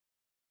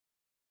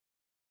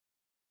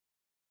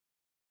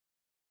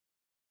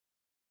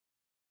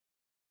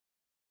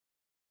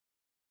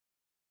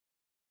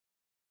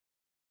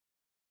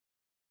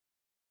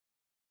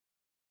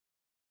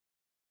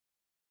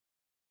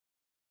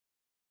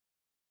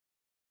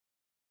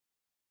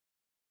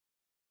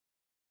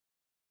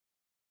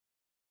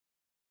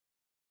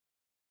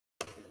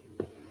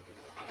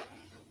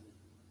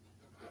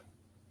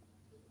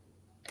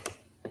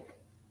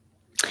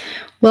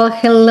Well,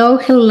 hello,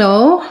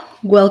 hello.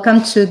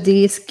 Welcome to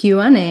this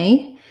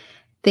Q&A.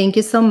 Thank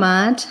you so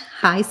much.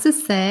 Hi,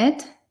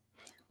 Suzette.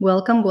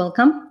 Welcome,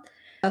 welcome.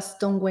 Just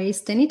don't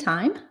waste any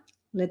time.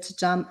 Let's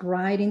jump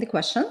right in the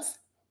questions.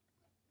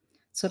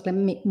 So let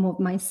me make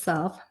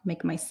myself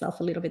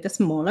a little bit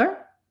smaller.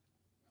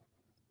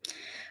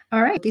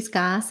 All right,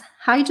 discuss.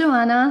 Hi,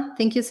 Joanna.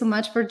 Thank you so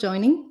much for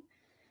joining.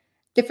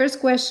 The first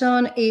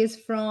question is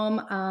from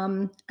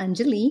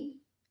Anjali.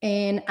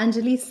 And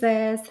Anjali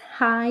says,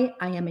 "Hi,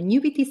 I am a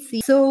new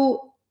BTC."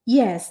 So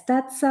yes,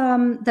 that's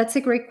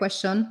a great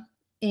question,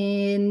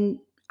 and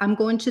I'm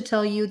going to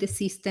tell you the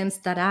systems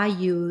that I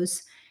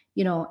use,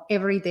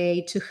 every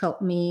day to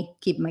help me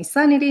keep my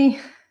sanity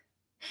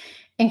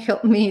and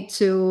help me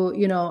to,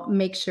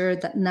 make sure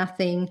that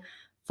nothing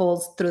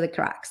falls through the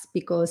cracks,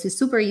 because it's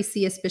super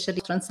easy, especially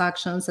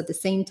transactions at the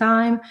same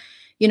time.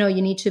 You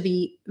need to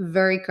be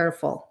very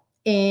careful.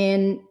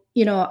 And,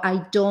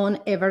 I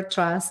don't ever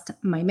trust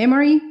my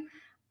memory.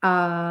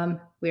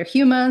 We're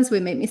humans,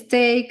 we make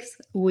mistakes,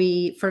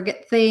 we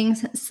forget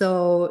things.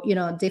 So,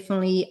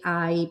 definitely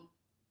I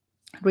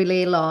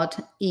rely a lot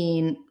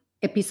in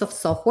a piece of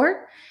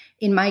software.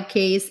 In my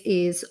case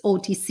is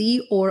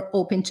OTC, or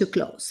open to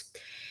close.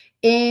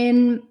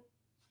 And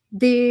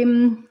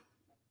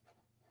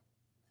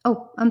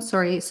I'm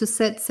sorry,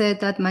 Suzette said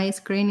that my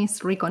screen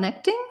is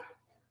reconnecting.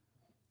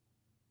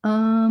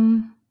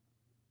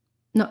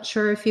 Not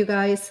sure if you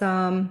guys,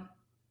 can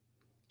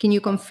you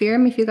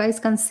confirm if you guys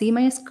can see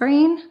my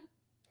screen?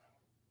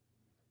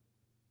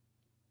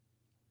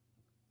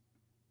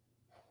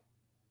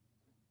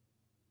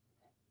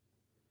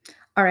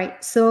 All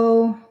right,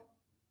 so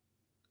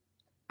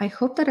I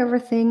hope that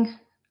everything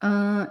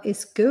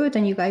is good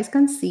and you guys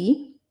can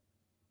see.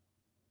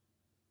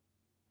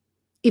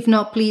 If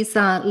not, please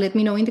let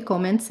me know in the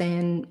comments.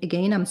 And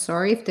again, I'm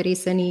sorry if there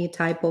is any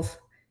type of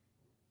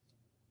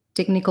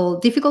technical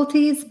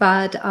difficulties.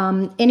 But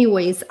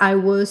anyways, I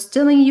was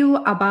telling you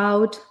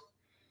about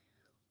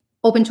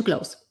open to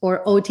close,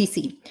 or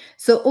OTC.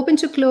 So open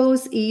to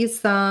close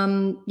is,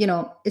 a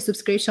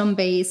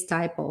subscription-based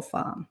type of,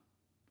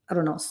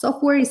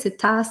 software. It's a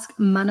task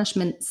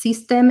management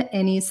system,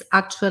 and is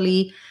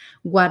actually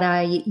what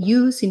I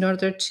use in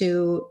order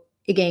to,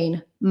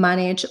 again,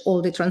 manage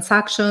all the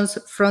transactions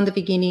from the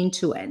beginning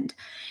to end.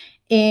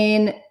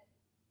 And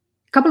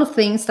a couple of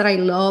things that I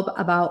love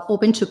about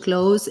open to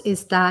close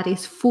is that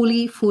it's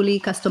fully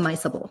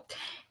customizable.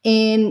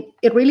 And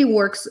it really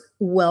works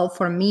well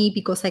for me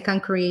because I can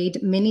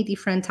create many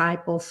different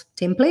type of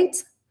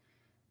templates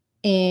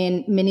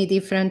and many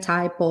different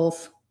type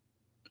of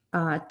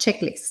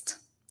checklists.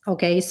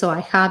 Okay, so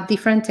I have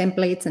different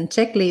templates and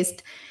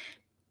checklists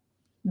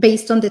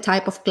based on the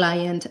type of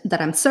client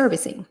that I'm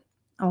servicing.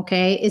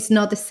 Okay, it's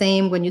not the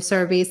same when you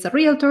service a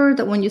realtor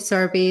that when you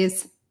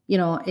service,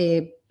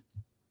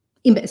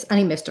 an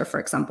investor, for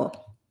example.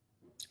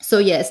 So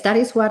yes, that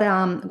is what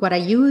I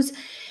use.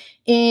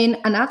 And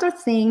another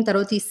thing that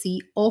OTC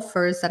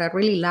offers that I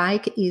really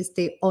like is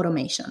the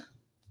automation.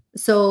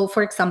 So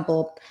for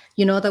example,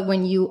 you know that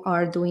when you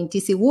are doing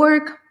TC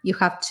work, you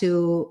have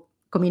to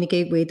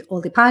communicate with all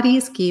the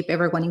parties, keep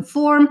everyone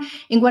informed.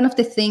 And one of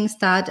the things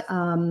that,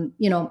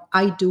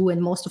 I do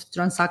and most of the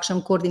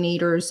transaction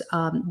coordinators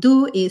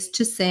do is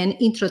to send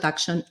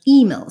introduction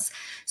emails.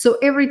 So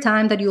every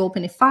time that you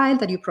open a file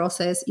that you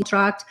process,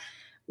 interact,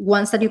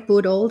 once that you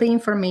put all the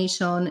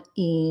information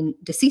in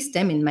the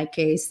system, in my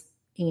case,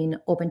 in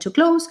open to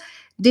close,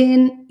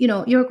 then,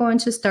 you're going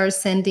to start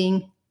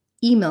sending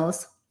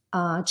emails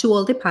to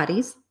all the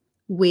parties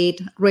with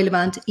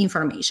relevant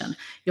information.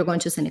 You're going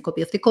to send a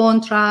copy of the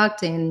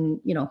contract and,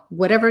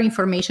 whatever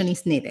information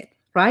is needed,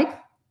 right?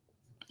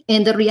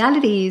 And the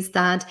reality is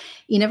that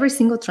in every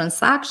single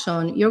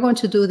transaction, you're going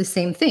to do the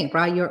same thing,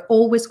 right? You're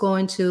always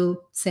going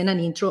to send an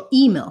intro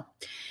email.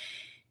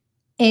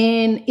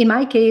 And in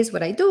my case,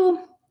 what I do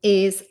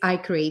is I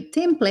create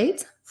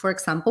templates, for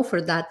example,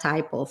 for that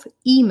type of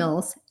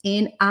emails,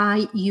 and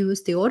I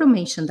use the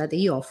automation that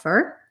they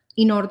offer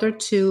in order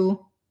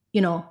to,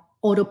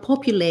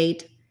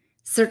 auto-populate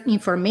certain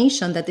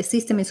information that the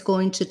system is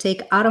going to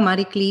take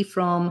automatically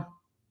from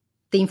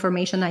the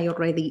information I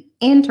already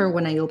enter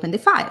when I open the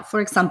file. For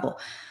example,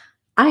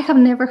 I have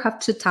never had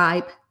to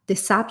type the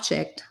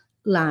subject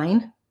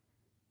line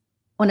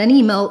on an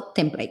email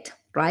template,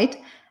 right?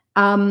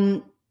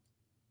 I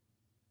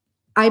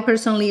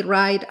personally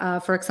write,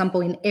 for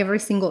example, in every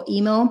single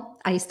email,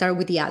 I start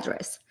with the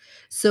address.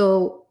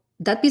 So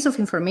that piece of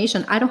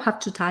information, I don't have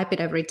to type it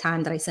every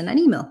time that I send an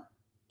email.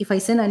 If I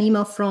send an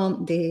email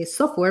from the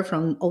software,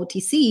 from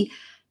OTC,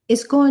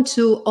 it's going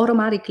to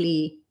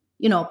automatically,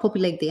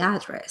 populate the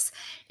address.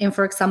 And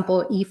for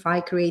example, if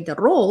I create the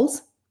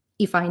roles,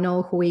 if I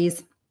know who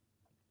is,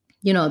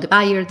 the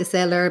buyer, the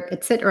seller,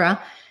 etc.,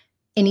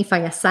 and if I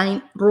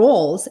assign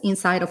roles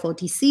inside of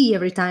OTC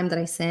every time that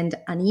I send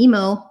an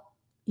email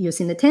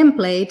using the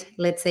template,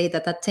 let's say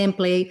that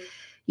template,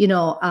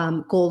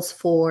 calls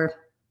for,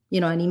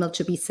 an email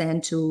to be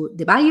sent to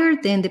the buyer,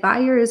 then the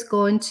buyer is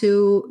going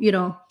to,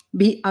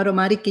 be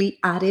automatically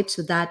added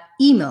to that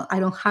email. I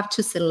don't have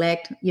to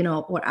select,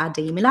 or add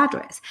the email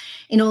address.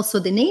 And also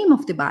the name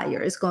of the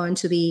buyer is going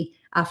to be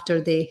after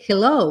the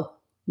hello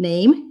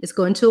name is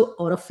going to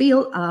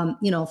autofill,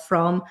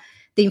 from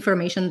the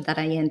information that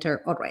I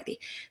enter already.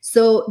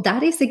 So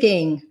that is,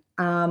 again,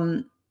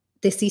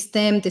 the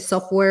system, the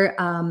software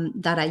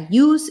that I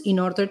use in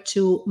order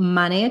to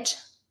manage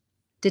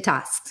the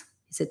tasks.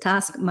 It's a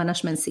task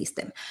management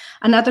system.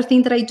 Another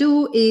thing that I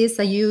do is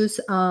I use,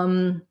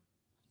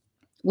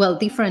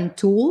 different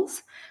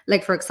tools,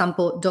 like, for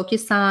example,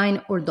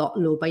 DocuSign or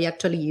Dotloop. I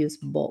actually use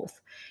both.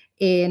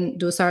 And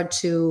those are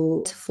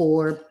two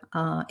for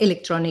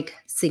electronic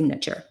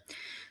signature.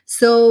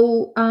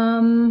 So,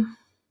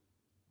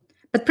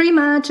 but pretty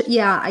much,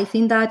 I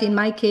think that in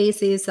my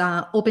case is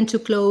open to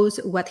close,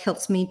 what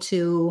helps me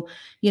to,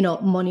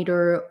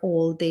 monitor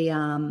all the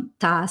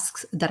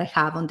tasks that I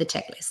have on the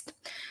checklist.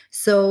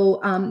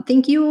 So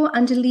thank you,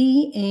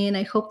 Angeli, and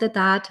I hope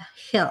that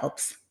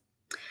helps.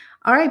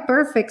 All right,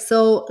 perfect.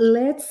 So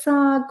let's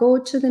go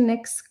to the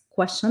next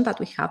question that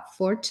we have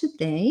for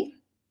today.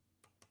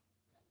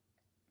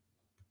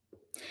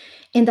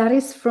 And that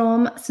is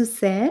from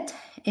Suzette,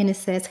 and it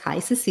says, "Hi,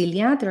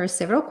 Cecilia. There are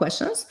several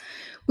questions.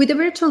 With a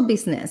virtual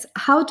business,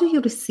 how do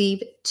you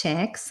receive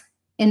checks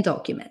and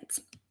documents?"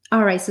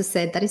 All right,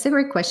 Suzette, that is a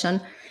great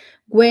question.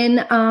 When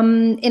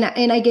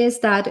and I guess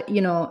that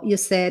you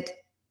said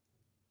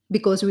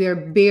because we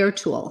are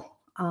virtual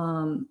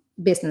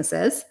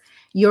businesses,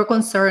 your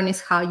concern is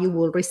how you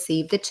will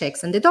receive the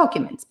checks and the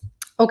documents.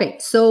 Okay,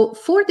 so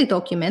for the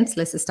documents,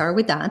 let's start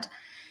with that.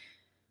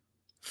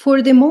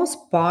 For the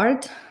most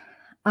part,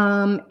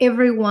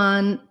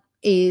 everyone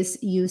is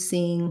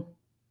using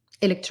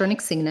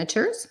electronic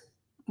signatures,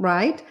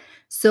 right?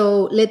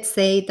 So let's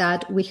say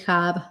that we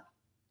have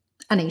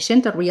an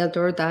agent, a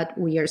realtor that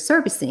we are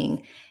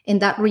servicing,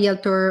 and that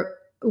realtor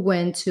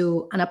went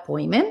to an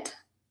appointment,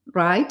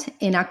 right?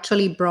 And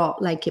actually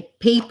brought like a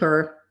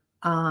paper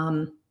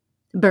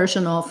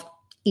version of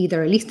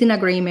either a listing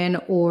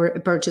agreement or a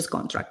purchase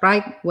contract,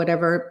 right?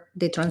 Whatever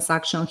the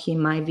transaction he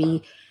might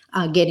be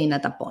getting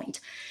at that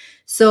point.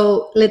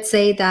 So let's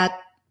say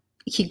that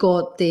he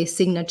got the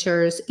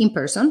signatures in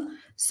person.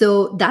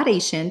 So that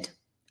agent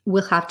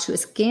will have to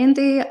scan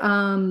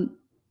the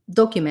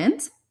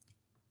documents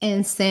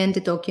and send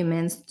the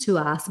documents to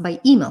us by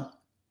email.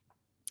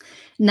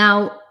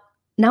 Now,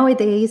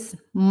 nowadays,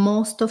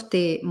 most of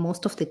the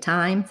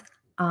time,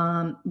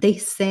 they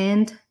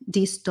send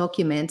these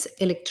documents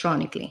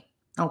electronically.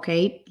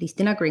 Okay,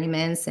 listing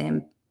agreements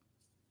and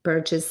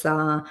purchase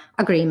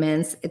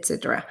agreements,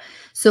 etc.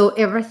 So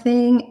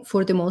everything,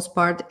 for the most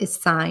part, is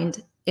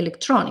signed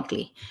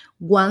electronically.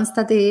 Once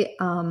that the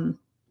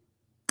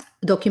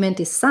document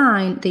is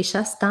signed, they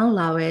just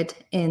download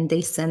it and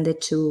they send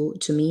it to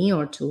me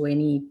or to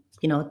any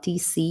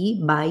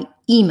TC by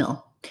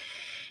email.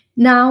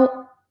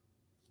 Now,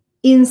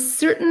 in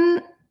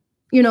certain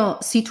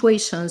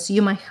situations,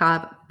 you might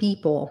have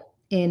people,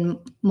 and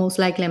most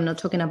likely I'm not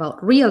talking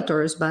about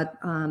realtors, but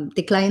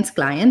the client's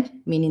client,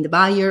 meaning the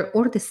buyer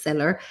or the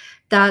seller,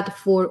 that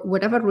for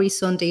whatever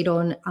reason they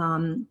don't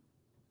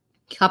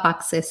have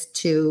access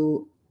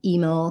to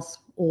emails,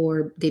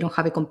 or they don't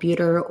have a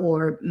computer,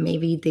 or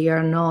maybe they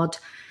are not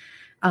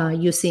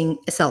using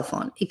a cell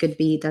phone. It could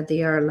be that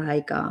they are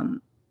like,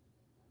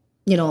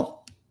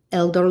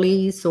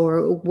 elderlies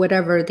or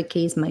whatever the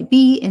case might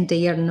be, and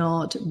they are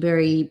not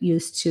very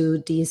used to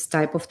this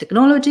type of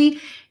technology.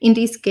 In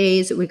this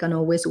case, we can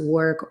always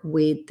work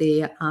with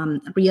the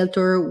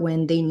realtor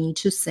when they need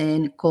to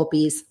send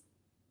copies,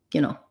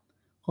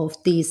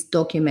 of these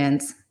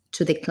documents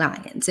to the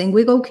clients. And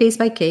we go case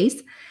by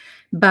case,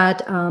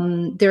 but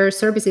there are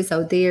services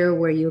out there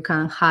where you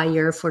can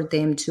hire for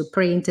them to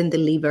print and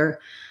deliver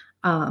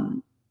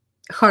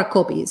hard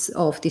copies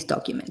of these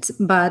documents.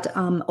 But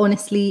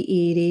honestly,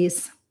 it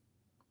is,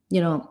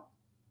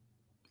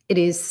 it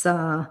is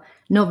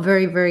not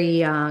very,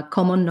 very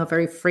common, not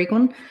very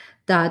frequent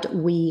that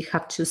we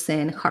have to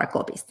send hard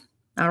copies.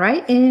 All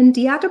right. And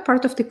the other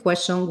part of the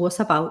question was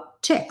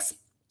about checks.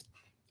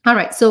 All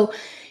right. So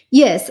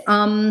yes,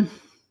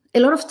 a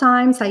lot of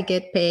times I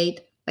get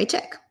paid by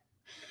check.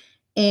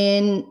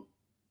 And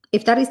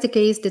if that is the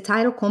case, the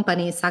title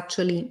company is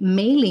actually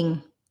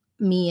mailing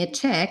me a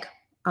check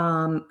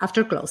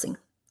after closing.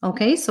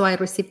 Okay, so I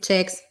receive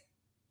checks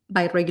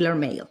by regular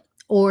mail,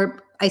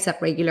 or I said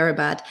regular,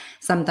 but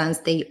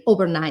sometimes they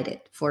overnight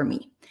it for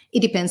me.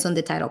 It depends on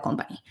the title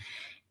company.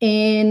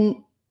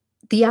 And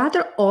the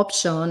other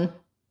option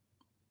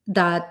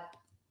that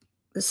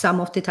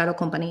some of the title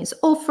companies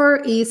offer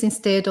is,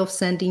 instead of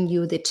sending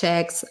you the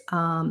checks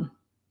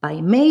by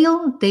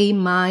mail, they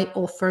might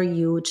offer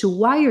you to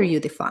wire you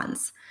the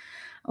funds.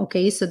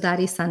 Okay, so that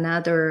is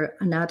another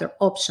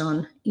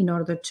option in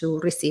order to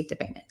receive the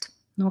payment.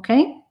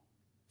 Okay.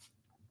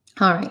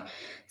 All right.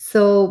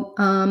 So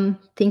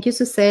thank you,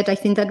 Suzette. I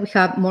think that we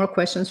have more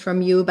questions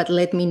from you, but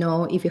let me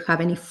know if you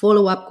have any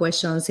follow-up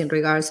questions in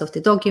regards of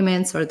the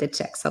documents or the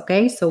checks.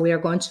 Okay. So we are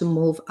going to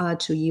move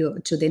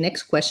to the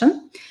next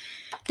question.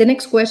 The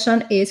next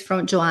question is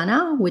from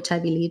Joanna, which I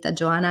believe that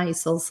Joanna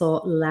is also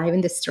live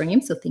in the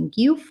stream. So thank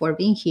you for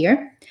being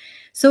here.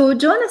 So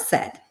Joanna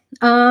said,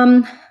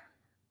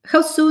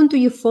 how soon do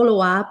you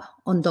follow up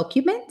on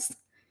documents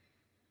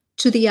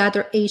to the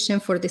other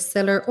agent for the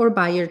seller or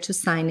buyer to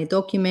sign a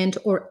document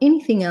or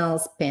anything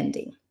else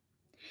pending?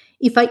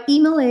 If I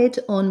email it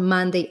on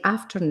Monday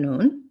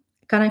afternoon,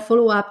 can I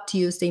follow up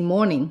Tuesday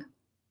morning,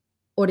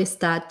 or is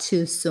that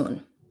too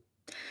soon?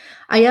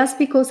 I ask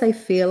because I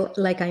feel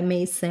like I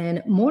may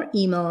send more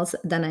emails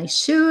than I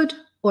should,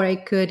 or I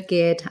could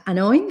get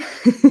annoying.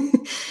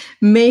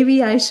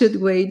 Maybe I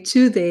should wait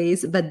 2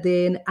 days, but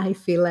then I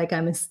feel like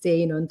I'm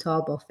staying on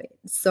top of it.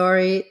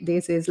 Sorry,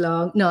 this is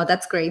long. No,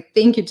 that's great.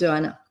 Thank you,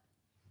 Joanna.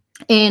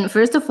 And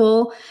first of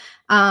all,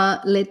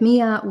 let me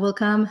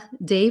welcome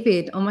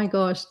David. Oh my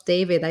gosh,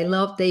 David. I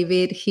love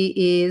David.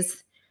 He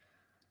is,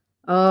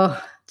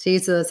 oh,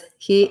 Jesus,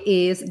 he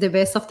is the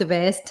best of the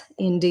best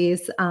in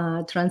this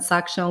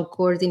transaction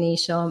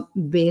coordination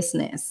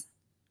business.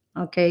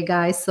 Okay,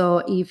 guys.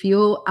 So if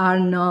you are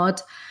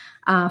not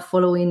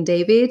following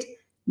David,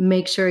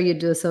 make sure you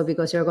do so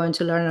because you're going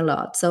to learn a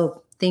lot.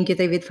 So thank you,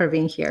 David, for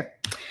being here.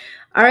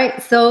 All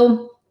right.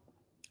 So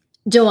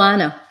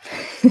Joanna,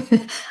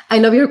 I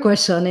love your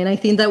question. And I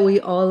think that we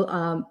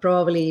all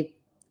probably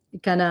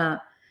kind of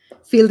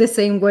feel the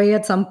same way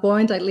at some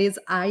point. At least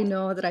I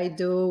know that I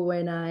do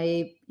when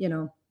I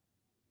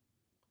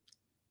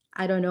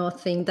don't know,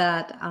 think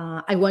that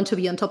I want to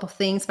be on top of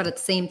things, but at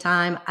the same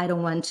time, I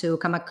don't want to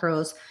come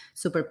across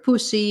super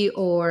pushy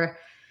or,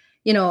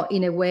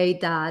 in a way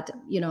that,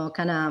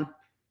 kind of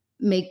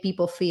make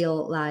people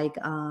feel like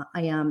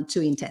I am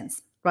too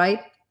intense, right?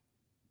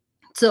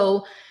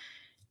 So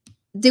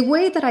the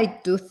way that I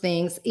do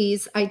things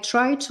is I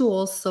try to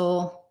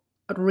also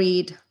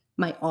read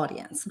my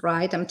audience,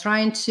 right? I'm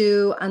trying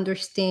to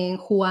understand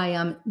who I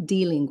am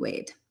dealing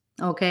with.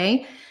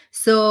 Okay.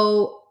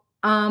 So,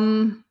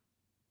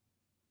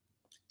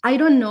 I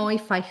don't know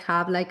if I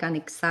have like an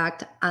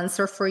exact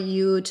answer for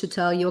you to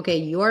tell you, okay,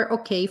 you're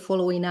okay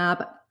following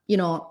up,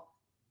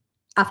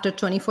 after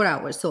 24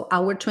 hours. So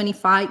hour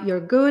 25, you're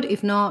good.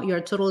 If not,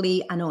 you're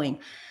totally annoying.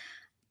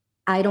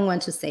 I don't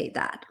want to say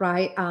that,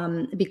 right?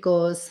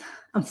 Because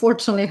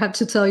unfortunately, I have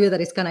to tell you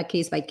that it's kind of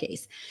case by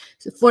case.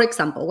 So for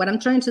example, what I'm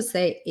trying to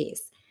say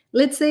is,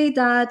 let's say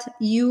that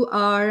you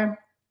are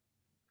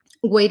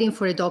waiting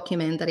for a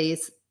document that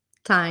is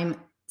time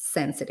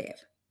sensitive.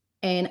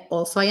 And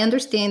also, I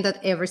understand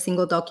that every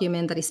single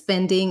document that is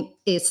pending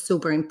is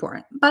super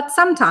important. But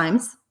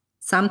sometimes,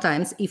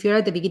 if you're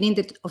at the beginning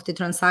of the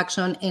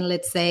transaction and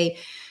let's say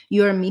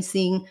you're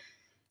missing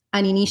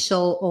an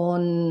initial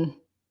on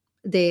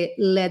the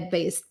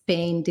lead-based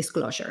paint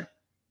disclosure,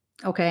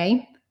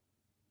 okay?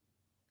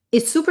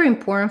 It's super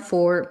important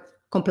for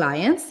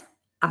compliance.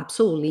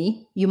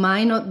 Absolutely. You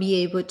might not be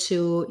able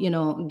to,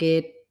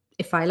 get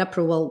a file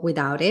approval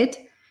without it.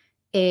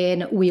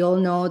 And we all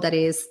know that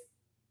is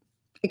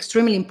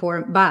extremely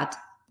important, but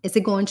is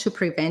it going to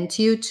prevent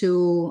you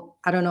to,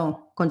 I don't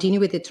know, continue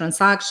with the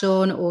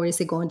transaction, or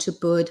is it going to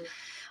put,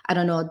 I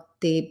don't know,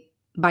 the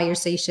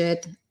buyer's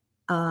agent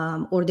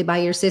or the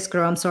buyer's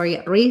escrow,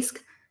 at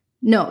risk?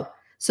 No.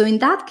 So in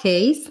that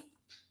case,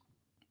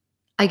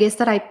 I guess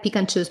that I pick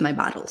and choose my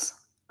battles,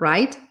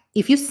 right?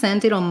 If you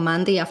send it on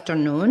Monday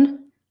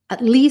afternoon,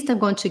 at least I'm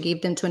going to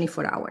give them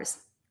 24 hours,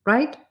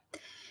 right?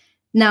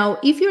 Now,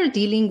 if you're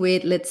dealing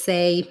with, let's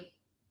say,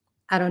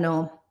 I don't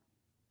know,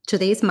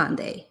 today is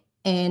Monday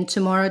and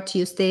tomorrow,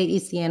 Tuesday,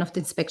 is the end of the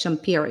inspection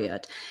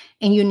period,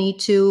 and you need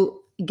to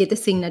get the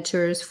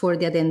signatures for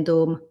the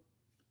addendum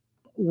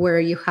where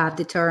you have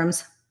the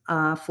terms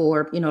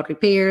for,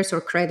 repairs or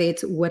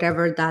credits,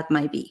 whatever that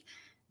might be,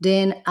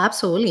 then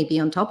absolutely be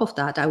on top of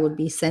that. I would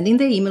be sending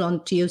the email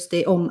on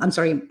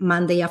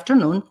Monday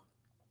afternoon.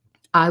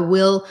 I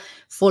will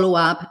follow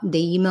up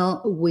the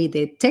email with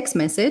a text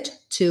message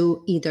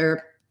to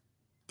either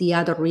the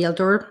other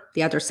realtor,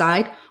 the other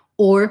side,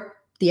 or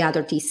the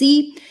other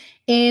TC.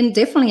 And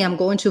definitely I'm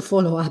going to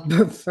follow up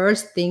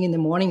first thing in the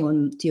morning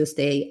on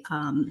Tuesday,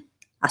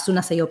 as soon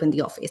as I open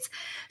the office.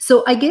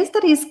 So I guess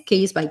that is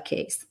case by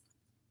case.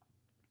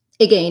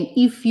 Again,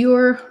 if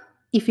you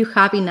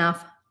have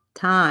enough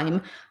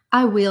time,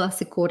 I will,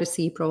 as a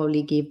courtesy,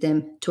 probably give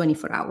them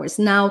 24 hours.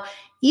 Now,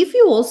 if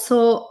you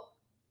also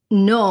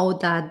know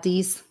that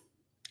this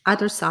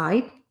other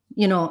side,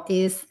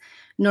 is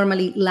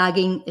normally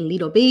lagging a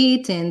little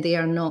bit and they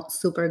are not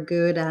super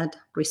good at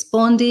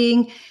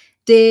responding,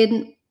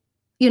 then,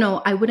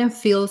 I wouldn't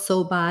feel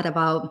so bad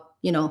about,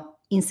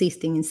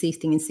 insisting.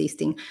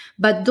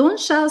 But don't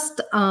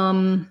just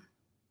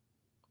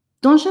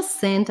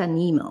send an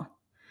email.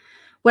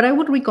 What I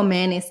would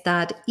recommend is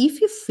that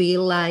if you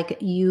feel like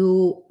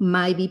you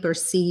might be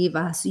perceived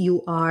as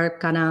you are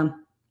kind of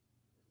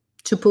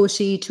too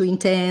pushy, too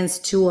intense,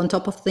 too on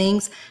top of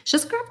things,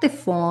 just grab the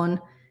phone,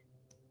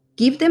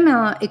 give them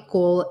a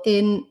call.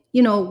 And,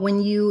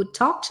 when you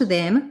talk to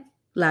them,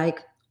 like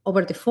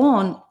over the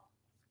phone,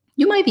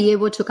 you might be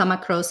able to come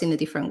across in a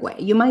different way.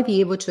 You might be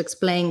able to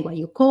explain why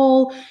you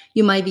call.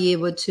 You might be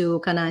able to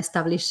kind of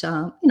establish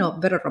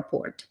better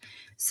rapport.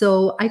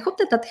 So I hope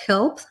that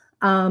helps.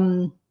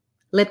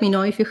 Let me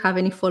know if you have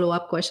any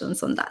follow-up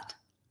questions on that.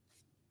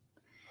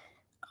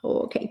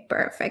 Okay,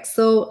 perfect.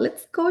 So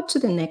let's go to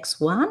the next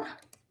one.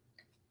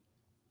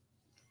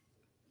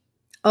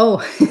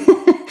 Oh,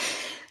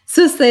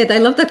 Suzette, I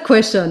love that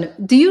question.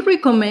 Do you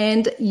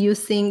recommend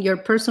using your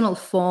personal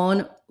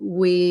phone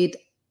with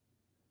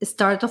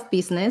start of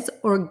business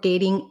or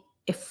getting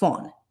a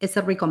phone? Is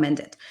it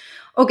recommended?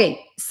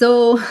 Okay,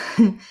 so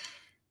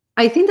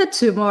I think that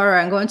tomorrow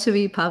I'm going to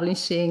be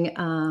publishing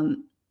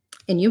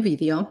a new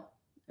video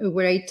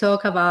where I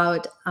talk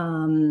about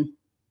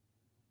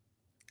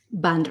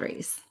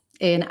boundaries.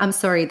 And I'm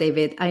sorry,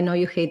 David, I know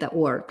you hate that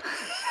word.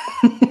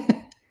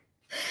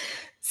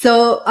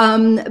 So,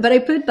 but I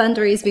put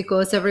boundaries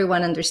because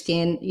everyone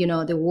understand,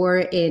 the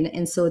word,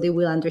 and so they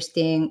will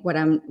understand what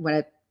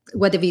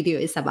the video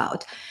is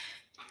about.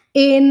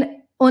 And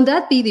on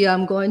that video,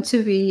 I'm going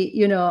to be,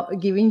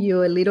 giving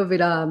you a little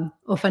bit of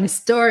a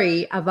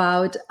story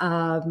about,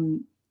 a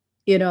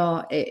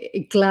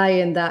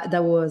client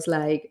that was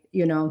like,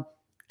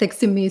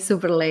 texting me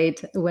super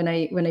late when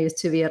I used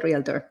to be a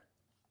realtor.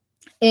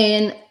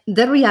 And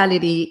the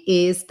reality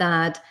is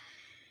that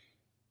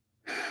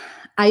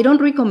I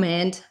don't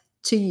recommend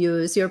to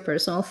use your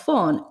personal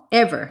phone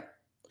ever.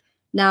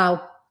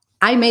 Now,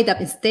 I made that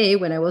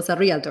mistake when I was a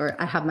realtor.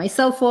 I have my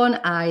cell phone.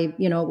 I,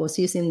 was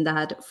using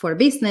that for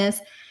business.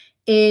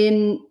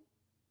 And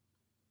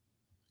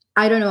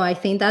I don't know, I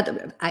think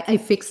that I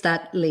fixed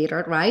that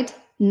later, right?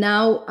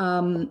 Now,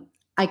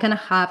 I kind of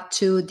have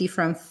two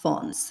different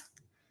phones.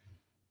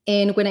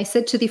 And when I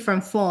said two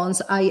different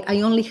phones,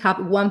 I only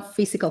have one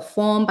physical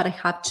phone, but I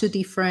have two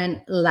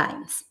different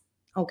lines,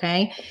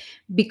 okay?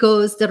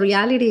 Because the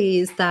reality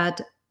is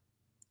that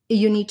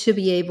you need to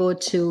be able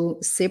to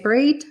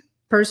separate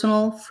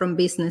personal from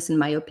business, in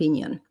my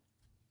opinion.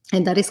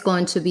 And that is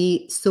going to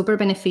be super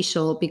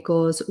beneficial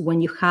because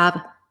when you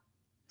have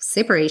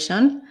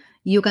separation,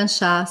 you can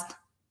just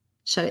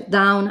shut it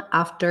down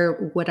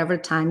after whatever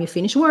time you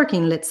finish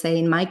working. Let's say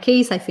in my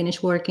case, I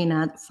finish working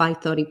at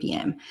 5:30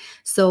 p.m.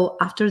 So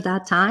after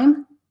that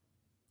time,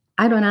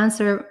 I don't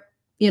answer,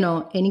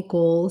 any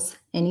calls,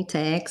 any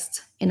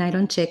texts, and I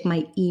don't check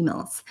my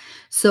emails.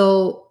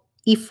 So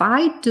if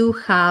I do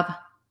have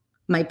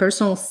my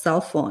personal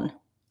cell phone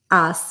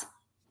as,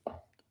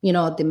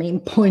 the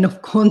main point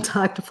of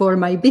contact for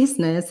my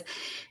business,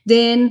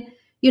 then,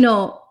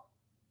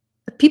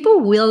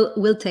 people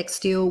will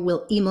text you,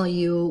 will email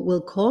you,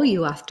 will call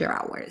you after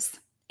hours.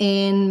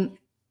 And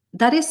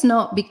that is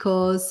not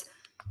because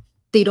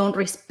they don't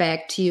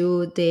respect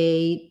you.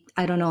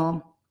 I don't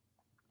know,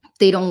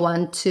 they don't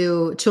want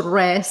to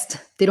rest.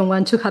 They don't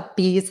want to have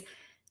peace.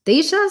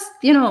 They just,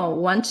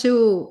 want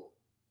to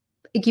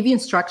give you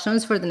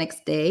instructions for the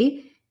next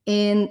day.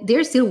 And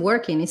they're still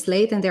working. It's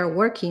late and they're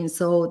working.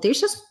 So they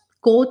just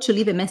call to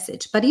leave a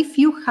message. But if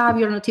you have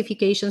your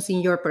notifications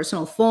in your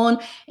personal phone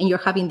and you're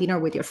having dinner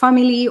with your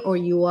family, or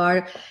you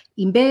are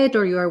in bed,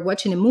 or you are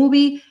watching a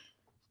movie,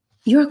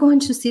 you're going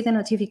to see the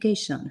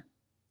notification.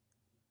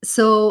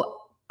 So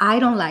I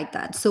don't like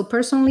that. So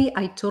personally,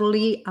 I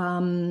totally,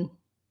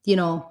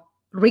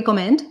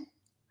 recommend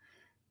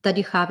that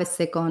you have a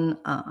second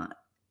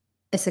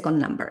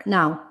number.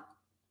 Now,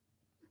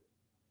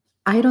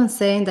 I don't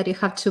say that you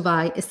have to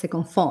buy a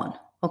second phone,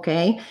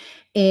 okay?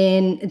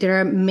 And there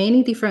are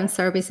many different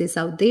services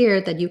out there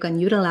that you can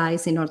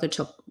utilize in order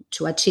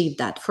to achieve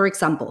that. For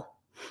example,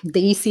 the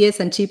easiest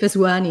and cheapest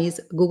one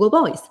is Google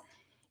Voice.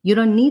 You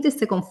don't need a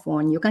second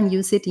phone. You can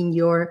use it in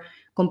your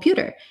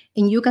computer,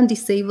 and you can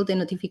disable the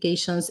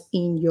notifications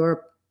in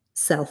your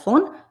cell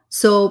phone.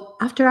 So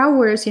after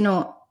hours, you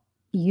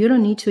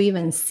don't need to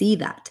even see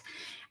that.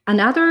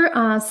 Another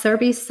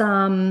service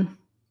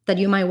that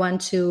you might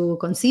want to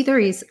consider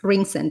is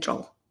Ring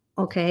Central.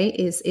 Okay,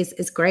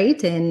 is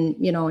great, and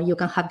you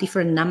can have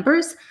different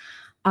numbers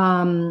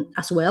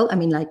as well. I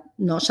mean, like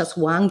not just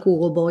one.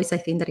 Google Voice, I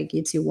think that it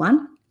gives you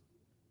one.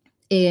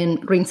 In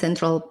Ring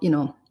Central,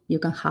 you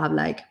can have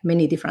like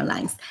many different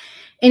lines.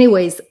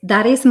 Anyways,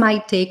 that is my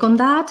take on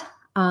that.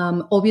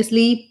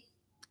 Obviously,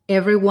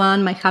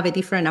 everyone might have a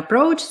different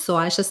approach, so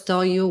I just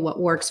tell you what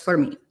works for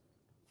me.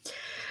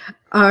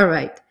 All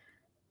right.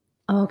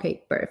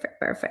 Okay,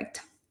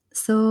 perfect.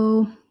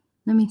 So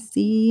let me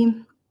see.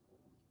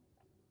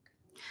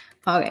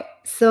 Okay,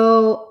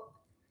 so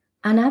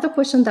another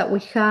question that we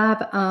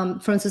have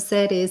from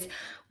Suzette is,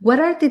 what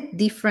are the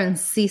different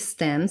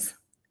systems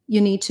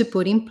you need to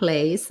put in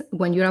place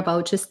when you're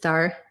about to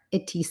start a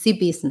TC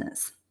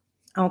business?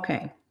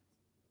 Okay.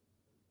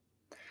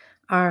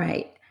 All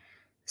right.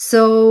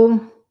 So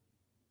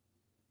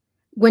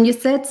when you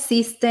said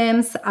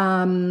systems,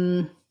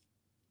 I'm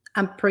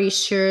pretty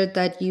sure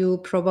that you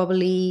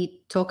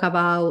probably talk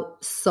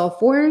about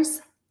softwares.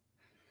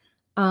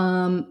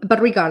 But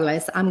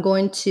regardless, I'm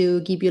going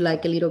to give you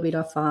like a little bit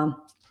of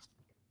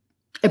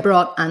a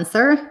broad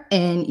answer,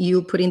 and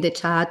you put in the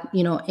chat,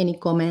 any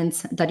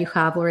comments that you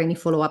have or any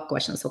follow-up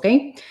questions,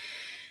 okay?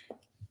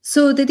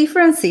 So the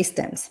different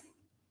systems.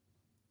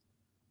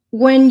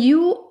 When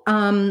you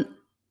are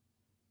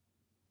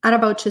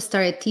about to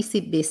start a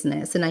TC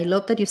business, and I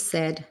love that you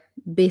said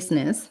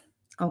business,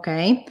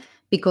 okay?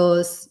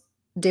 Because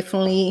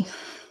definitely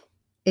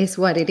is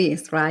what it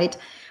is, right?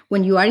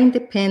 When you are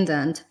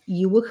independent,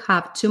 you will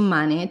have to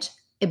manage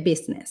a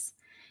business.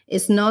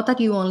 It's not that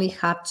you only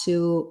have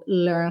to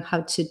learn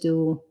how to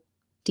do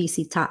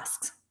TC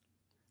tasks.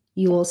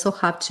 You also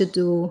have to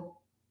do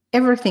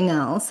everything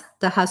else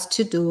that has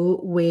to do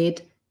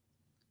with,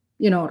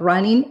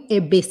 running a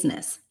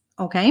business,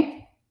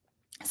 okay?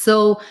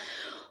 So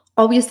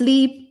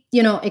obviously,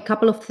 a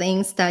couple of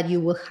things that you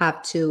will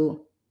have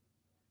to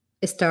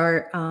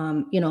start,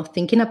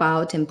 thinking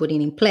about and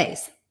putting in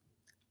place.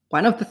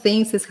 One of the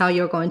things is how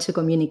you're going to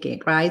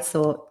communicate, right?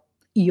 So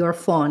your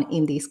phone,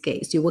 in this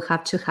case, you will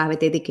have to have a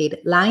dedicated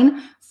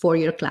line for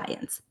your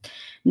clients.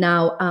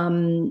 Now,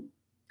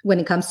 when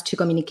it comes to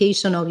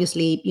communication,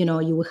 obviously, you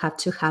will have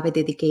to have a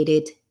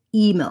dedicated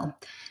email.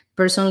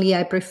 Personally,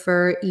 I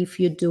prefer if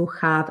you do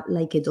have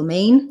like a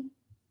domain,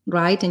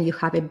 right? And you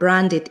have a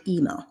branded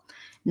email.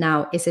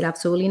 Now, is it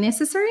absolutely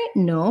necessary?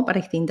 No, but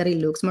I think that it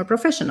looks more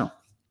professional.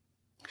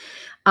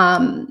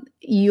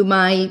 You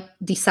might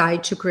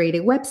decide to create a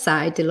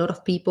website. A lot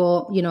of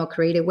people,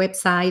 create a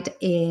website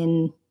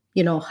and,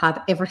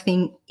 have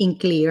everything in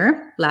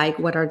clear, like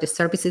what are the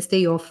services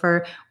they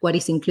offer, what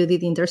is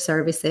included in their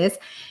services,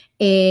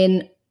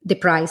 and the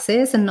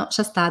prices. And not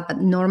just that,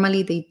 but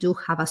normally they do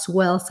have as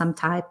well some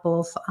type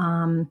of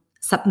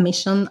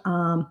submission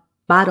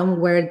button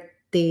where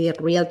the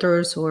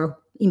realtors or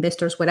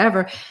investors,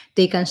 whatever,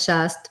 they can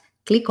just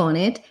click on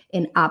it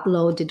and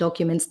upload the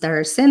documents that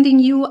are sending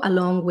you,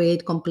 along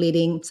with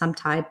completing some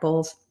type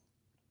of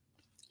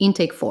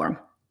intake form,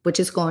 which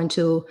is going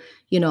to,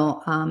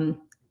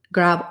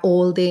 grab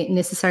all the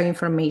necessary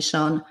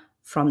information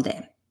from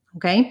them.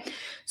 Okay.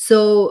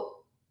 So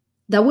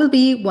that will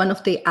be one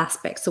of the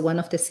aspects, so one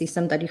of the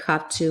systems that you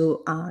have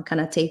to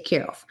kind of take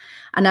care of.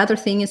 Another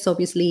thing is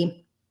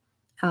obviously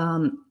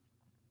on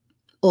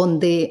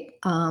the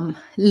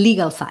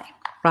legal side,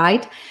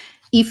 right?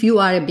 If you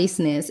are a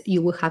business,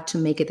 you will have to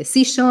make a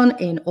decision.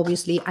 And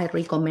obviously, I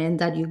recommend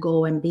that you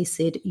go and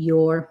visit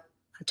your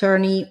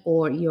attorney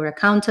or your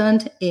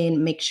accountant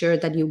and make sure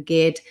that you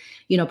get,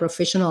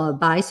 professional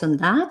advice on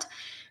that.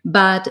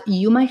 But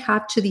you might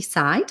have to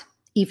decide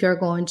if you're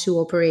going to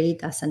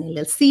operate as an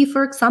LLC,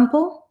 for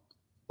example,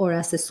 or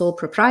as a sole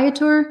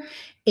proprietor.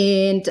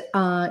 And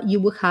you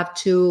will have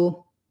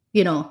to,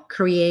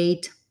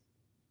 create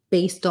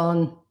based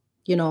on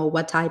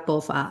what type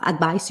of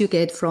advice you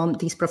get from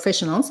these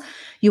professionals.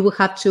 You will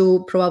have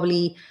to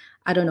probably,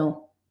 I don't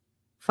know,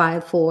 file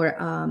for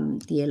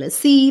the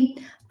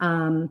LLC,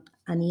 an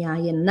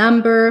EIN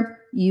number.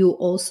 You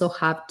also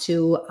have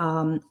to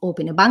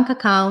open a bank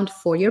account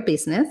for your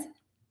business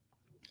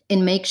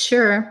and make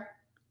sure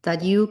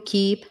that you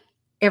keep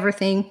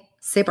everything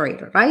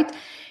separated, right?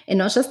 And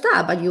not just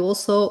that, but you're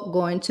also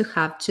going to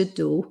have to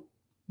do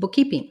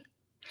bookkeeping.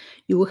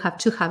 You will have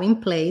to have in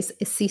place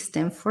a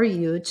system for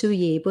you to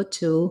be able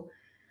to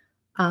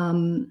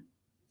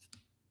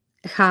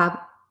have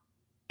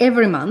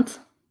every month,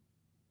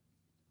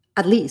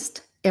 at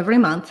least every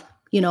month,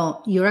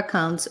 your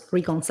accounts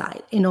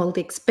reconciled and all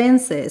the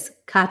expenses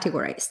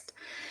categorized.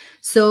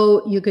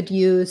 So you could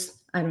use,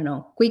 I don't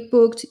know,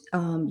 QuickBooks.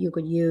 You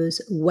could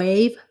use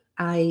Wave.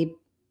 I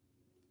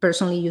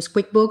personally use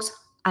QuickBooks.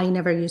 I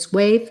never use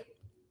Wave,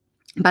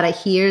 but I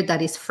hear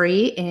that it's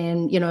free.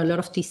 And, a lot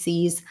of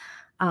TCs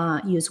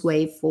use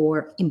Wave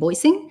for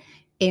invoicing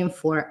and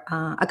for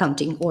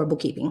accounting or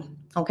bookkeeping.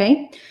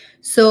 Okay.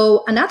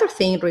 So another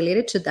thing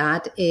related to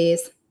that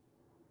is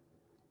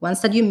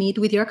once that you meet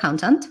with your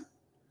accountant,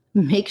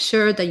 make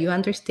sure that you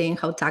understand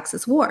how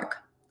taxes work.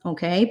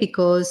 Okay.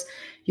 Because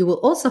you will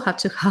also have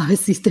to have a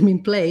system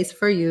in place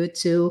for you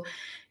to,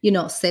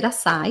 set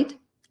aside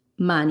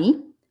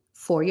money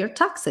for your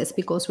taxes,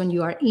 because when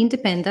you are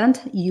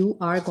independent, you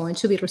are going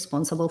to be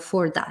responsible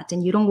for that.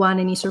 And you don't want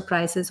any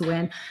surprises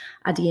when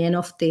at the end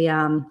of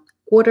the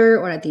quarter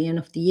or at the end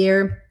of the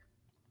year,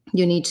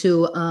 you need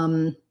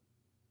to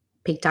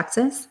pay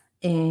taxes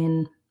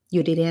and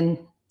you didn't,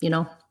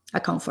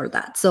 account for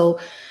that. So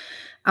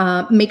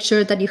make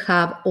sure that you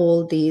have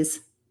all these,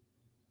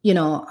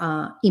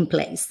 in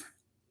place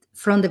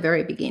from the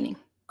very beginning.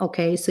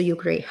 Okay, so you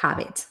create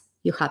habits.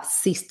 You have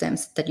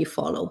systems that you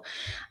follow.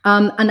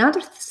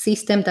 Another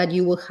system that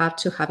you will have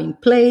to have in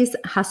place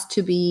has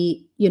to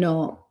be,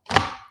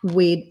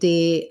 with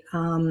the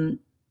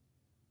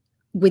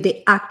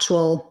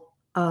actual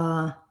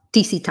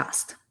TC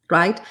task,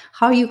 right?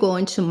 How are you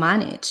going to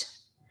manage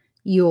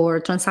your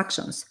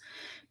transactions?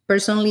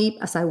 Personally,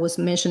 as I was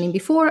mentioning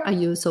before, I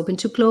use Open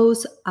to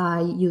Close.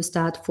 I use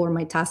that for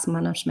my task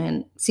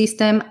management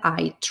system.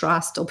 I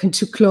trust Open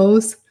to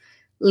Close,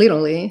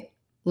 literally,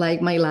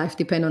 like my life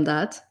depends on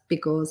that,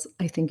 because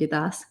I think it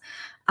does.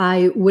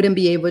 I wouldn't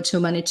be able to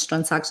manage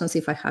transactions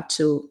if I had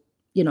to,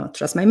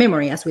 trust my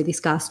memory, as we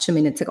discussed 2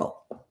 minutes ago.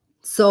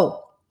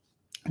 So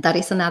that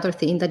is another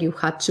thing that you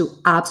have to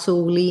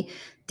absolutely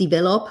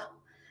develop,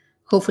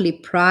 hopefully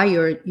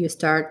prior you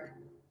start,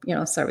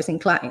 servicing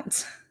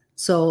clients.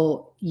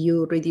 So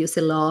you reduce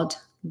a lot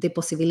the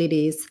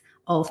possibilities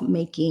of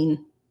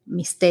making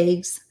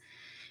mistakes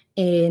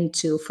and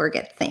to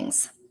forget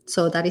things.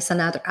 So that is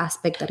another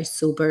aspect that is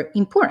super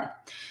important.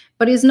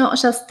 But it's not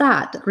just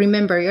that.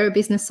 Remember, you're a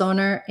business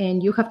owner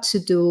and you have to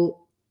do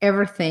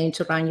everything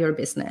to run your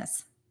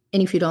business.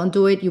 And if you don't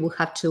do it, you will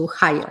have to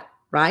hire,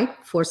 right,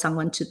 for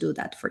someone to do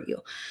that for you.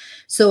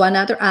 So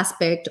another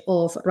aspect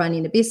of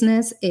running a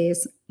business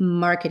is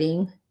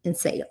marketing and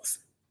sales.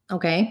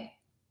 Okay.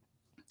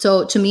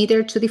 So to me,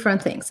 they're two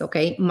different things.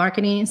 Okay.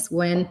 Marketing is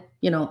when,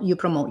 you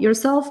promote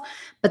yourself,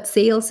 but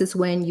sales is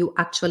when you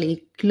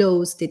actually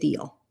close the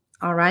deal.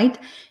 All right.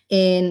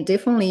 And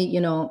definitely,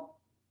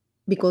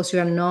 because you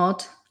are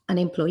not an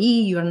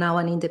employee, you are now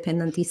an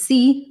independent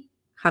DC,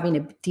 having a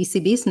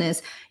DC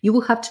business, you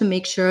will have to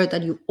make sure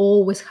that you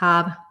always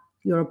have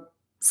your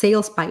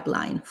sales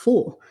pipeline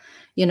full.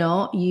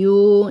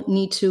 You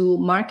need to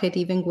market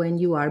even when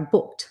you are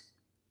booked.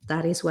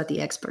 That is what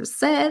the experts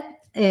said,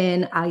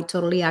 and I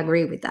totally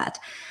agree with that.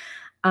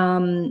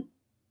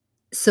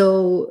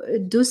 So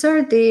those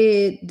are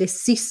the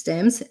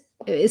systems.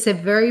 It's a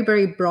very,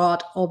 very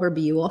broad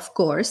overview, of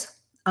course,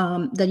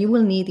 that you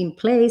will need in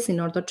place in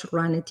order to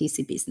run a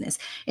TC business.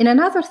 And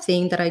another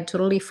thing that I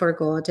totally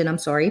forgot, and I'm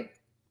sorry,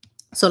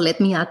 so let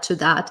me add to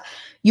that,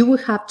 you will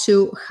have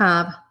to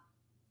have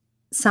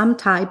some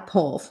type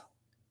of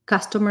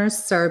customer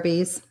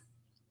service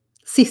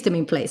system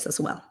in place as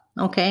well.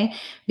 Okay.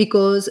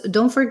 Because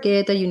don't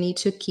forget that you need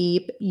to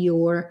keep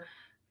your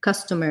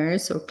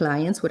customers or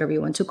clients, whatever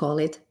you want to call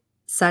it,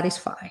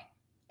 satisfied.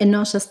 And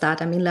not just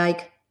that. I mean,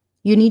 like,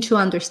 you need to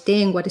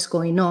understand what is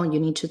going on. You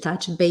need to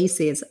touch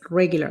bases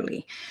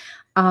regularly.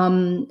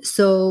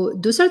 So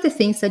those are the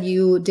things that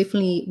you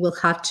definitely will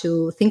have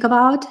to think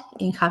about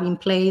and have in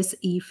place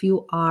if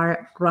you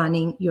are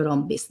running your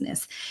own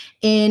business.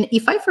 And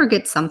if I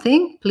forget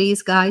something,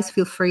 please, guys,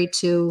 feel free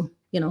to,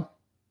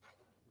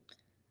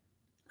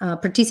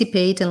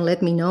 participate and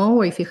let me know,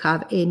 or if you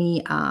have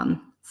any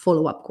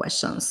follow-up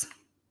questions.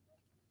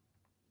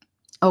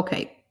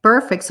 Okay,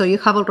 perfect. So you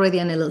have already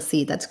an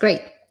LLC. That's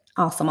great.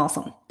 Awesome,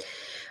 awesome.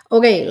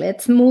 Okay,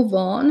 let's move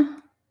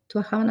on. Do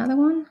I have another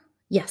one?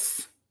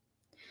 Yes.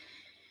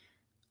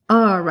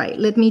 All right,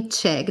 let me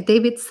check.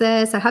 David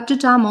says, I have to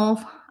jump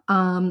off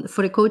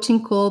for a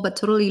coaching call, but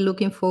totally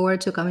looking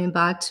forward to coming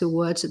back to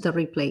watch the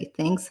replay.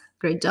 Thanks.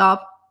 Great job.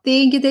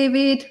 Thank you,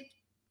 David.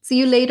 See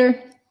you later.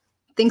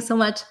 Thanks so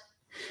much.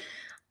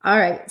 All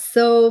right.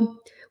 So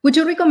would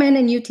you recommend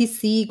a new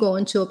TC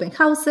going to open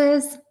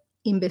houses,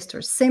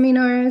 investor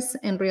seminars,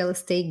 and real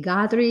estate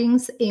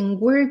gatherings? And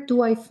where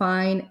do I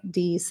find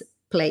these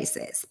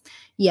places?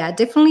 Yeah,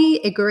 definitely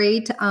a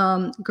great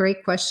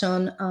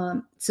question,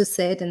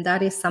 Suzette. And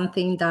that is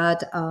something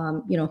that,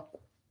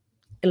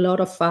 a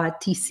lot of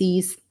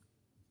TCs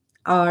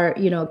are,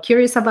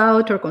 curious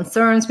about or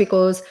concerns,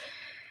 because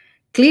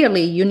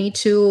clearly you need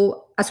to,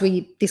 as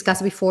we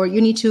discussed before, you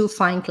need to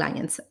find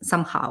clients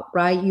somehow,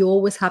 right? You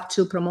always have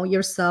to promote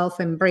yourself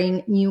and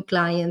bring new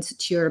clients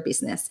to your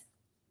business.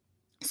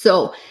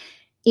 So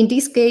in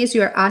this case,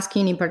 you're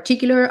asking in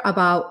particular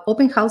about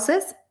open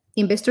houses,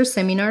 investor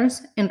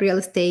seminars, and real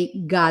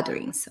estate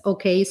gatherings.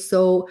 Okay,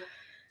 so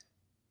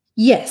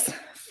yes,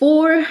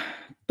 for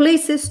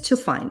places to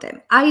find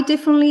them, I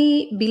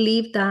definitely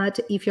believe that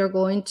if you're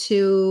going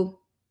to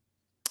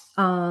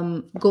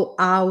go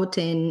out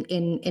and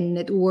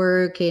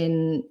network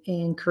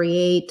and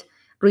create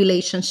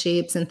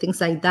relationships and things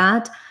like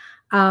that.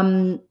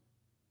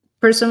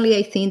 Personally,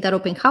 I think that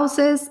open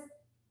houses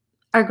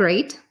are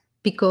great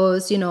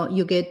because,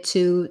 you get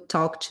to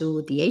talk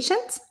to the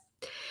agents,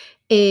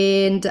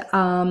 and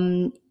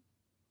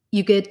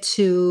you get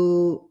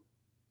to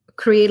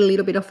create a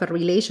little bit of a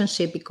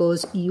relationship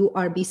because you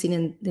are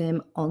visiting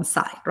them on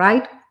site,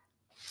 right?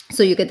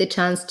 So you get the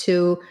chance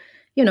to,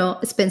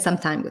 spend some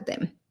time with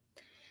them.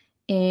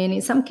 And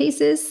in some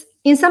cases,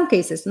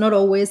 not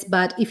always,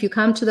 but if you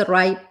come to the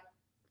right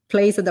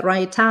place at the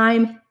right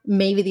time,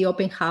 maybe the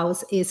open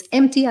house is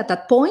empty at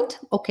that point.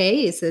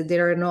 Okay, so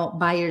there are no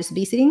buyers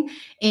visiting,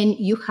 and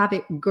you have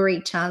a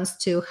great chance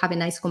to have a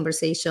nice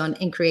conversation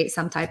and create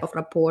some type of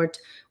rapport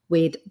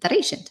with that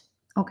agent.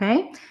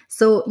 Okay,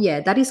 so yeah,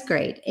 that is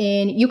great.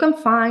 And you can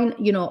find,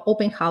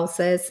 open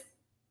houses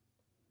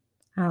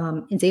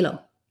in Zillow,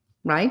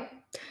 right?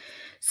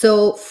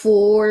 So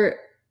for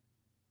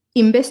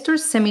investor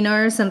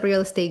seminars and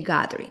real estate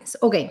gatherings.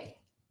 Okay,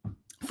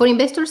 for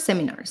investor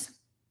seminars,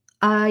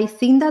 I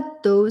think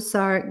that those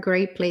are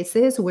great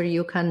places where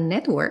you can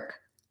network.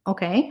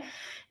 Okay,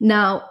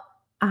 now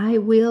I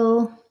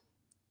will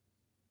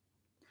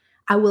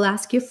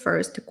ask you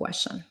first a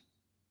question.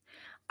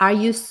 Are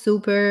you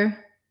super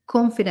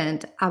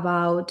confident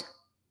about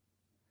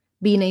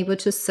being able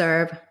to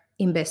serve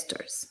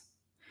investors?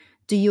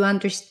 Do you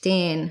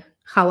understand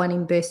how an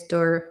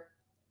investor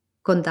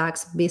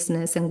conducts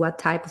business and what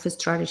type of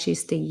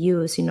strategies they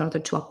use in order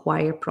to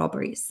acquire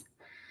properties?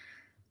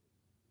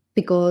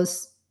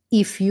 Because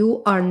if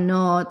you are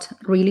not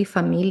really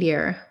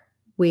familiar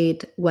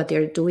with what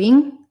they're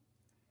doing,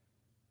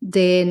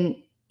 then,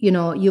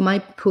 you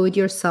might put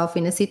yourself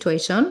in a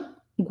situation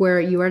where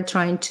you are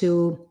trying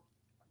to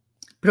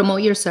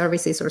promote your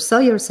services or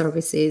sell your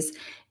services,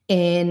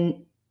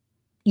 and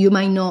you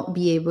might not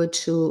be able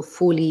to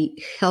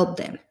fully help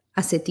them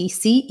as a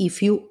TC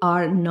if you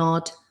are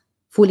not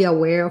fully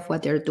aware of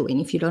what they're doing,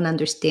 if you don't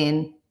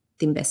understand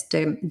the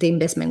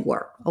investment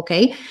work.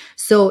 Okay,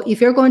 so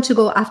if you're going to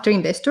go after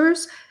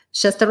investors,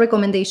 just a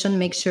recommendation: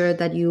 make sure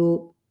that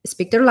you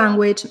speak their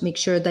language, make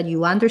sure that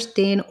you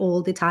understand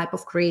all the type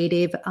of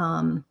creative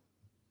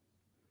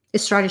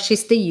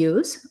strategies they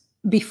use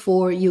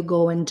before you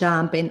go and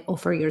jump and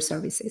offer your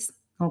services.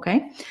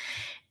 Okay,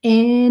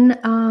 and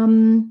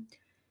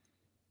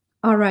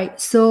all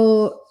right,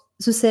 so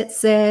Suzette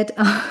said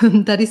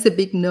that is a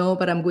big no,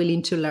 but I'm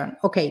willing to learn.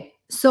 Okay,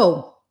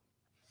 so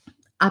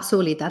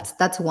absolutely,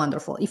 that's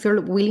wonderful. If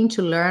you're willing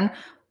to learn,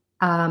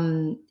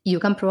 you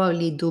can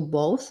probably do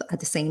both at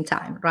the same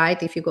time,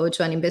 right? If you go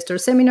to an investor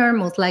seminar,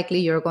 most likely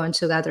you're going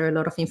to gather a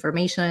lot of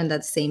information, and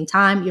at the same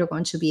time, you're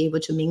going to be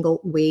able to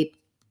mingle with,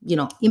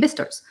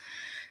 investors.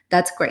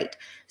 That's great.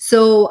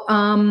 So,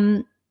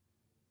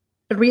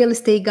 real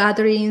estate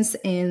gatherings.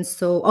 And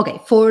so,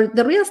 okay, for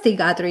the real estate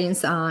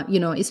gatherings,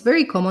 it's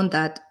very common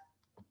that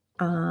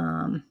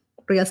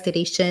real estate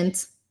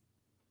agents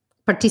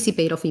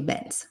participate of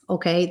events.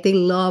 Okay, they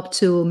love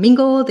to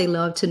mingle, they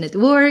love to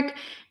network,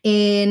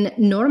 and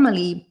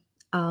normally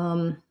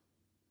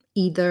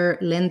either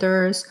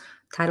lenders,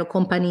 title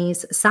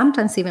companies,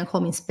 sometimes even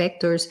home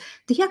inspectors,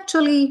 they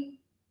actually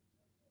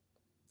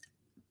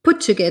put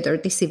together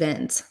these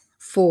events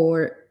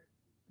for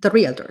the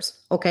realtors.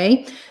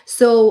 Okay,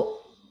 so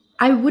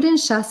I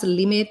wouldn't just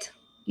limit,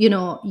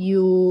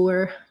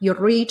 your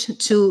reach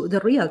to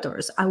the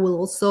realtors. I will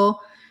also,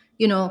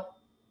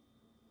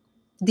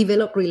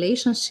 develop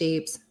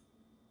relationships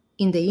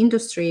in the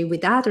industry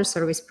with other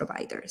service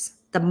providers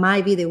that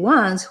might be the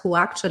ones who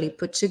actually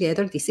put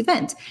together this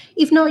event.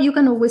 If not, you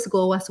can always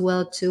go as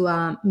well to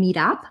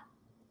Meetup.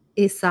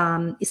 It's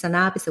an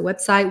app, it's a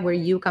website where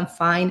you can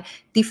find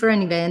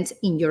different events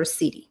in your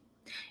city.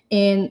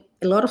 And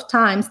a lot of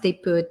times they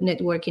put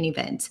networking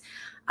events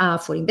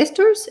for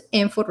investors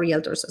and for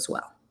realtors as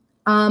well.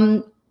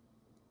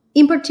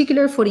 In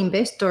particular for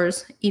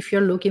investors, if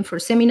you're looking for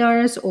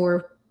seminars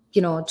or,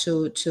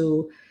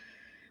 to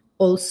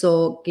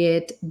also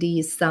get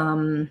these,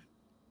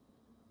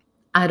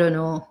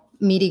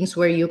 meetings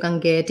where you can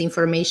get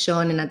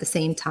information and at the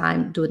same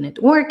time do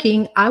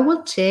networking, I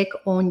will check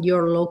on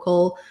your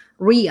local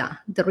REIA,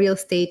 the Real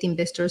Estate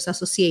Investors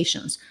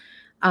Associations.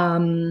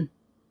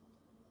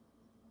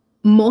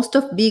 Most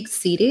of big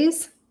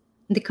cities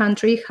in the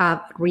country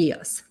have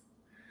REIAs.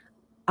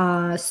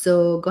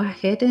 So go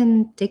ahead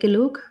and take a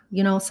look.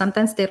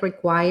 Sometimes they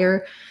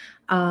require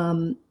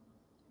a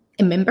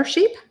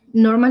membership.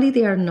 Normally,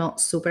 they are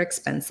not super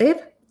expensive.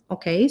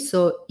 Okay,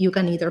 so you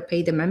can either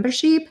pay the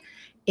membership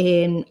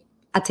and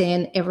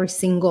attend every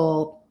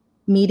single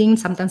meeting.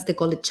 Sometimes they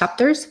call it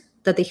chapters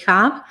that they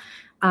have.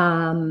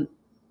 And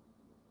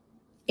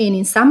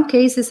in some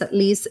cases, at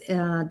least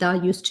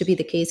that used to be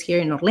the case here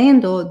in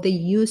Orlando, they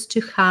used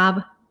to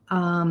have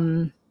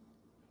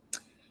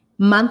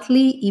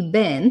monthly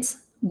events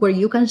where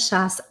you can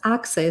just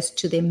access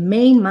to the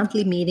main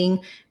monthly meeting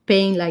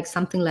paying like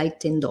something like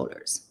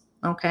 $10.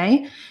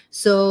 Okay,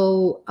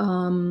 so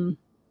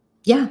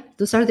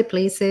those are the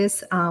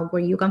places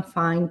where you can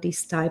find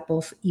this type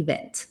of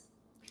event.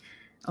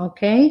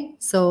 Okay,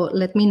 so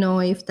let me know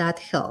if that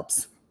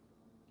helps.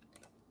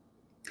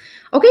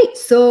 Okay,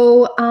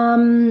 so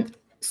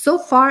so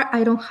far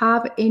I don't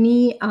have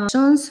any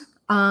questions.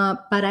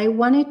 But I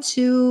wanted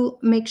to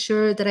make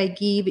sure that I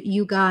give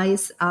you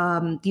guys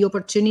the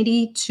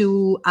opportunity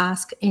to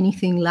ask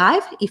anything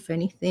live, if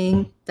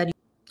anything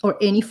or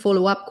any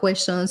follow-up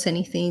questions,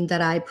 anything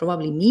that I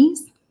probably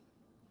missed.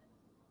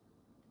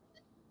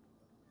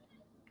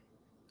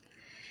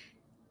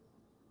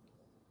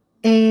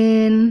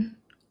 And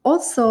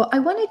also, I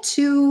wanted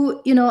to,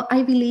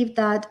 I believe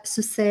that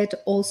Suzette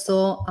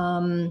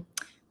also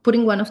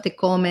putting one of the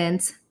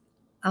comments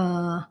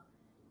during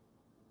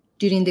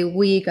the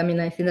week,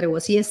 I think that it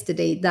was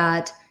yesterday,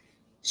 that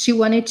she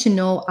wanted to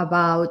know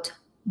about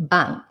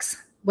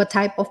banks, what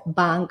type of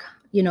bank,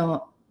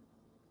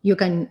 you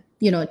can,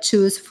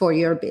 choose for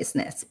your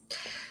business.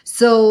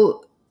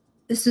 So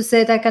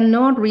Suzette, I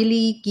cannot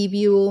really give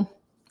you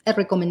a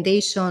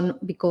recommendation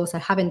because I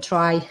haven't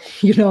tried,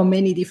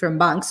 many different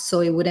banks. So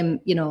it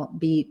wouldn't,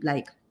 be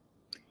like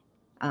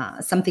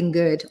something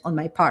good on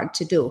my part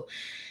to do.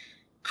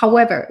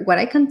 However, what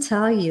I can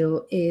tell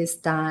you is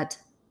that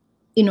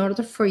in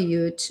order for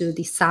you to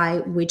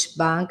decide which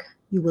bank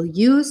you will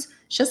use,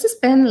 just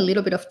spend a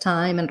little bit of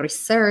time and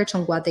research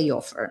on what they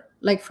offer.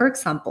 Like, for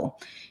example,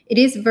 it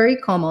is very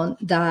common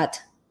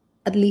that,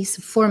 at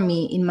least for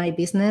me in my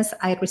business,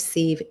 I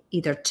receive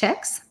either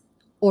checks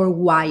or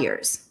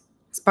wires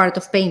as part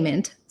of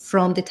payment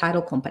from the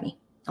title company.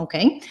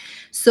 Okay.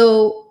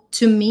 So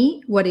to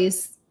me, what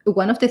is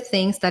one of the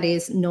things that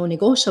is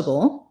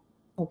non-negotiable,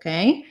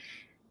 okay,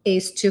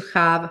 is to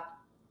have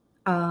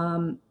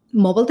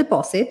mobile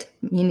deposit,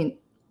 meaning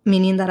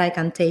meaning that I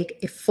can take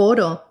a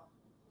photo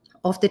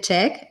of the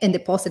check and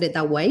deposit it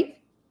that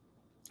way.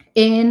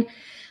 And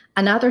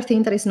another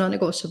thing that is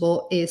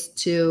non-negotiable is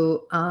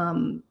to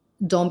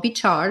don't be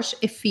charged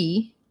a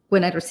fee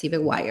when I receive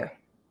a wire.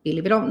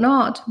 Believe it or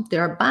not,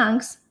 there are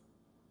banks,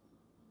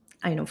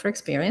 I know for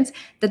experience,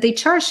 that they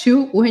charge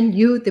you when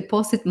you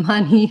deposit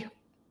money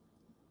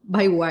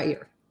by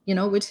wire,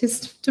 which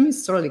is, to me,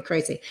 is totally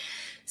crazy.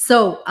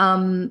 So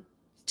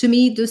to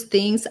me, those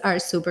things are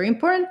super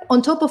important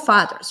on top of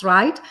others,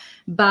 right?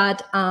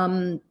 But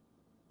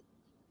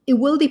it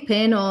will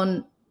depend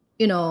on,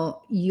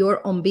 your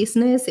own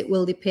business. It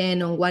will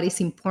depend on what is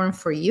important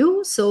for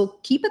you. So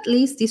keep at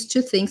least these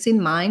two things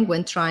in mind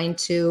when trying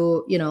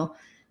to,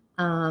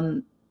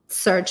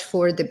 search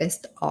for the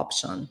best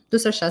option.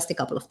 Those are just a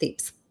couple of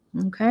tips.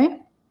 Okay.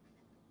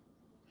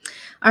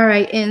 All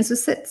right. And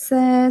Suzette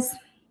says,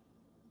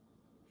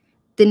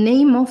 the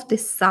name of the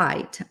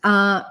site,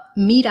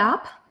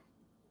 Meetup.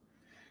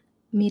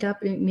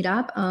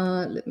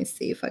 Let me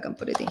see if I can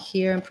put it in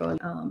here and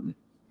probably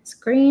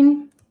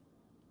screen.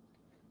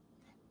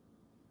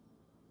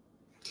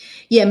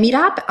 Yeah,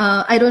 Meetup.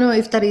 I don't know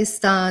if that is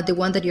the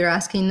one that you're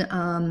asking,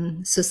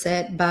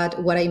 Suzette, but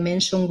what I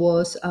mentioned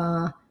was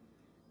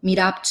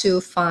Meetup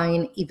to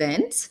find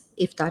events,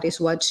 if that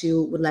is what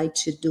you would like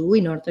to do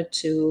in order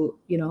to,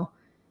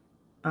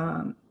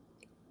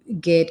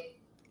 get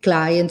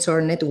clients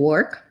or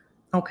network.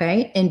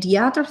 Okay. And the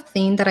other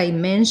thing that I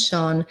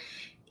mentioned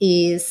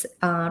is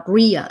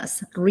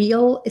REIAs,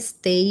 Real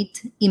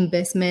Estate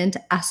Investment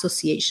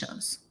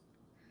Associations.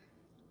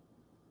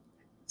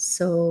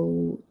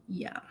 So,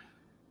 yeah.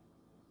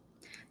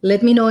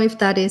 Let me know if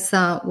that is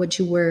what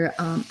you were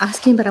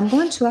asking, but I'm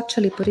going to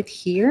actually put it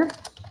here.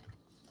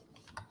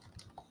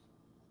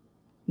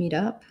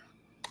 Meetup.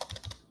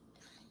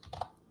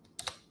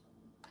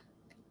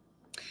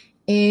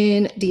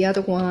 And the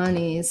other one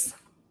is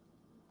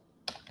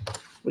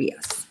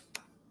REIAs.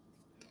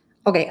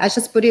 Okay, I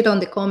just put it on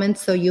the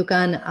comments so you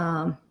can,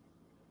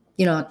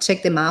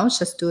 check them out.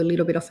 Just do a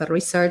little bit of a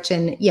research,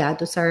 and yeah,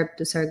 those are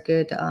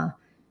good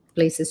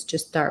places to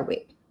start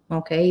with.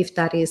 Okay, if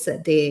that is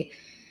the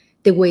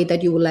way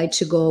that you would like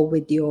to go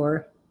with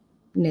your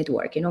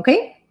networking.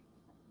 Okay.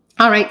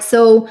 All right.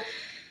 So,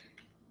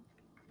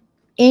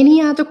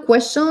 any other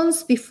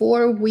questions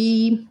before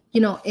we,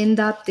 end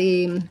up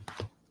the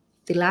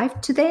live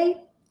today?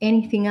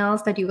 Anything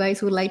else that you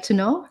guys would like to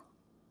know?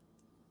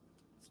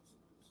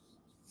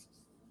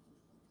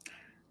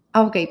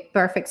 Okay,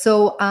 perfect.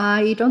 So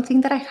I don't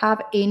think that I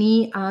have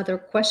any other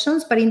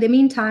questions, but in the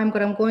meantime,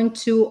 what I'm going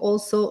to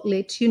also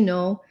let you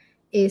know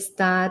is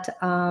that,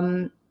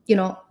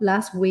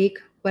 last week,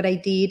 what I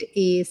did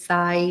is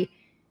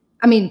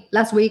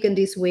last week and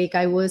this week,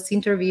 I was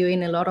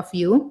interviewing a lot of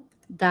you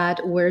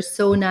that were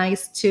so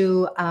nice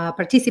to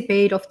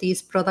participate of this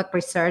product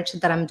research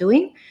that I'm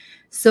doing.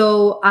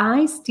 So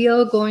I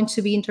still going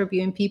to be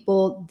interviewing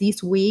people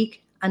this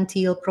week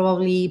until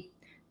probably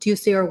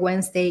Tuesday or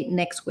Wednesday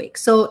next week.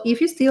 So if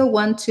you still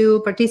want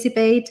to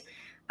participate,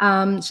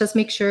 just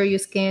make sure you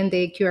scan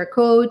the QR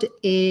code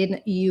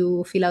and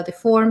you fill out the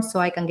form so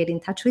I can get in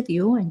touch with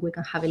you and we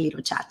can have a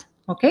little chat.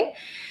 Okay?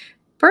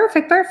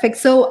 Perfect.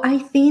 So I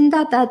think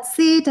that that's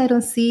it. I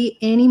don't see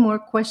any more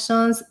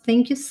questions.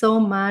 Thank you so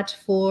much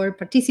for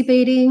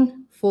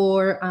participating,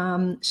 for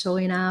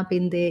showing up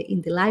in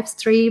the live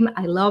stream.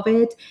 I love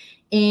it.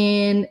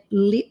 And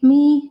leave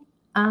me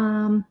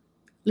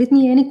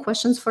any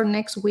questions for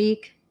next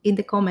week in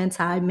the comments.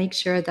 I'll make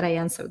sure that I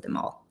answer them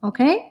all.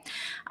 Okay.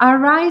 All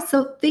right.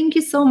 So thank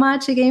you so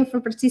much again for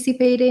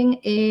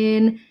participating,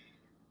 and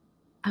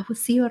I will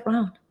see you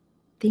around.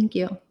 Thank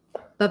you.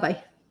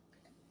 Bye-bye.